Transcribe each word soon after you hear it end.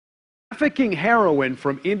Trafficking heroin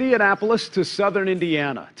from Indianapolis to southern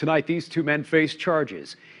Indiana. Tonight, these two men face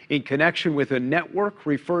charges in connection with a network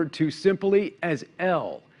referred to simply as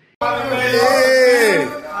L. Yeah,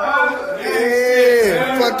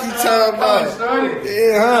 fuck you talking about?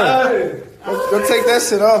 Yeah, huh? Go take that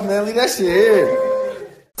shit off, man. Leave that shit here.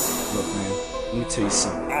 Look, man, let me tell you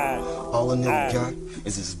something. All a nigga got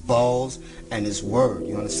is his balls and his word.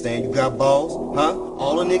 You understand? You got balls, huh?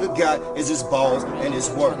 All a nigga got is his balls and his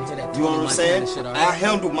word. You know what I'm saying? I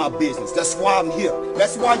handle my business. That's why I'm here.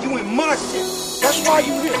 That's why you in my shit. That's why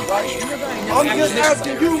you here, right? I'm just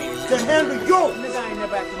asking you to handle yours. Nigga, I ain't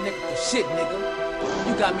never acted nigga for shit, nigga.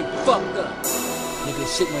 You got me fucked up.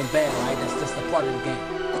 Nigga, shit went bad, right? That's just a part of the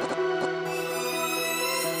game.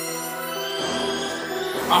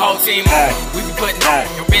 My whole team we be putting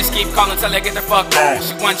your bitch keep calling till I get the fuck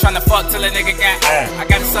She wasn't tryna fuck till a nigga got I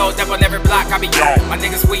got it sold up on every block, I be my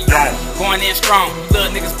niggas weak, going in strong. You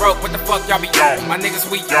little niggas broke, what the fuck y'all be my niggas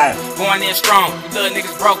weak, going in strong. You little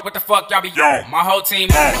niggas broke, what the fuck y'all be my whole team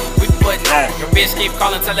we be putting your bitch keep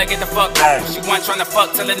calling till I get the fuck She wasn't tryna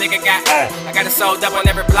fuck till a nigga got I got it sold up on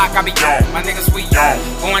every block, I be my niggas weak,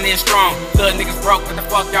 going in strong. You little niggas broke, what the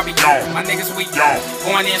fuck y'all be my niggas weak,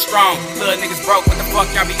 going in strong. You little niggas broke, what the fuck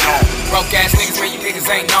y'all be broke ass niggas, man, you niggas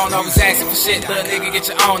ain't known. Always asking for shit, little nigga, get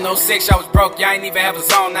your own. 06, y'all was broke, y'all ain't even have a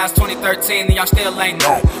zone. Now it's 2013 and y'all still ain't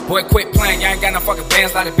known. Boy, quit playing, y'all ain't got no fucking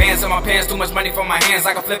bands. Lot of bands in my pants, too much money for my hands.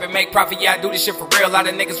 I can flip and make profit, yeah, I do this shit for real. Lot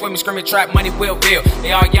of niggas with me screaming trap money, WILLVILL.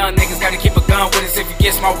 They all young niggas, gotta keep a gun with us. If you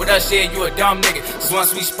get smart with us, yeah, you a dumb nigga. Cause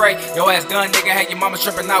once we spray, your ass done, nigga. Had your mama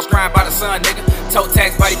tripping out, crying by the sun, nigga. Toe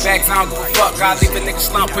tags, body bags, I don't give a fuck. God leave a nigga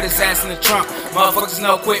slump, put his ass in the trunk. Motherfuckers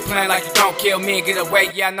know, quit playing like you don't kill me and get away.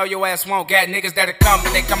 Yeah, I know your ass won't. Got niggas that'll come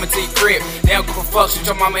and they coming to your crib. They don't give a fuck, shoot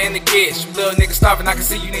your mama and the kids. You little niggas starving, I can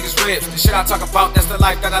see you niggas ribs. The shit I talk about, that's the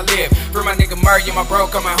life that I live. Free my nigga Murray and my bro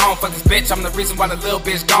coming home for this bitch. I'm the reason why the little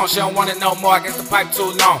bitch gone. She don't wanna know more, I guess the pipe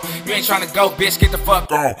too long. You ain't tryna go, bitch, get the fuck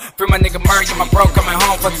gone. Free my nigga Murray and my bro coming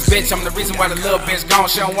home for this bitch. I'm the reason why the little bitch gone.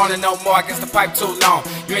 She don't wanna know more, I guess the pipe too long.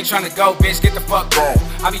 You ain't tryna go, bitch, get the fuck gone.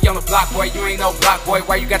 I be on the block, boy, you ain't no block, boy.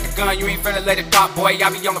 Why you got the gun, you ain't finna let it pop, boy. I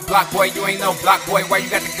be on the block, boy, you ain't no block, boy. Why you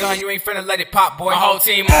got the gun, you ain't finna let it pop, boy. My whole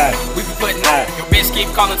team we be putting your bitch keep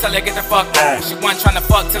calling till I get the fuck She wasn't tryna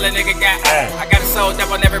fuck till a nigga got I got it sold up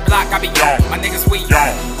on every block, I be my niggas weak,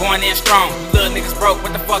 going in strong. You little niggas broke,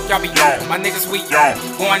 what the fuck y'all be my niggas weak,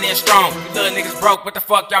 going in strong. You little niggas broke, what the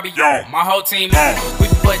fuck y'all be my whole team we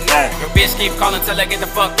be putting your bitch keep calling till I get the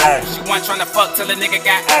fuck She wasn't tryna fuck till a nigga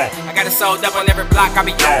got I got it sold up on every block, I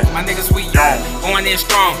be my niggas weak, going in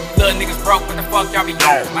strong. You little niggas broke, what the fuck y'all be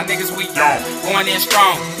my niggas weak, going in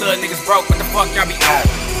strong. You little niggas broke, what the fuck y'all be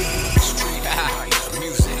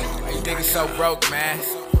music. You niggas so broke, man.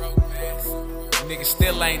 You niggas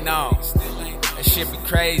still ain't known. That shit be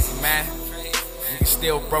crazy, man. Niggas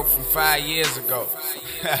still broke from 5 years ago.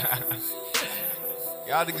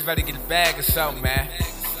 Y'all niggas better get a bag or something, man.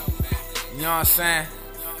 You know what I'm saying?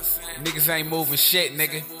 Niggas ain't moving shit,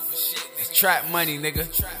 nigga. It's trap money, nigga.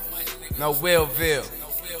 No WILLVILL.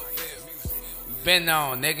 We been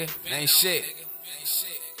on, nigga. Ain't shit.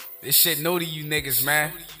 This shit new to you niggas,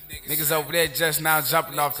 man. Niggas over there just now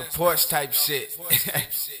jumping off the porch type shit.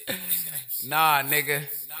 Nah, nigga.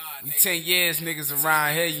 We 10 years niggas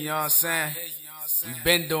around here, you know what I'm saying? We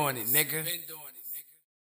been doing it, nigga.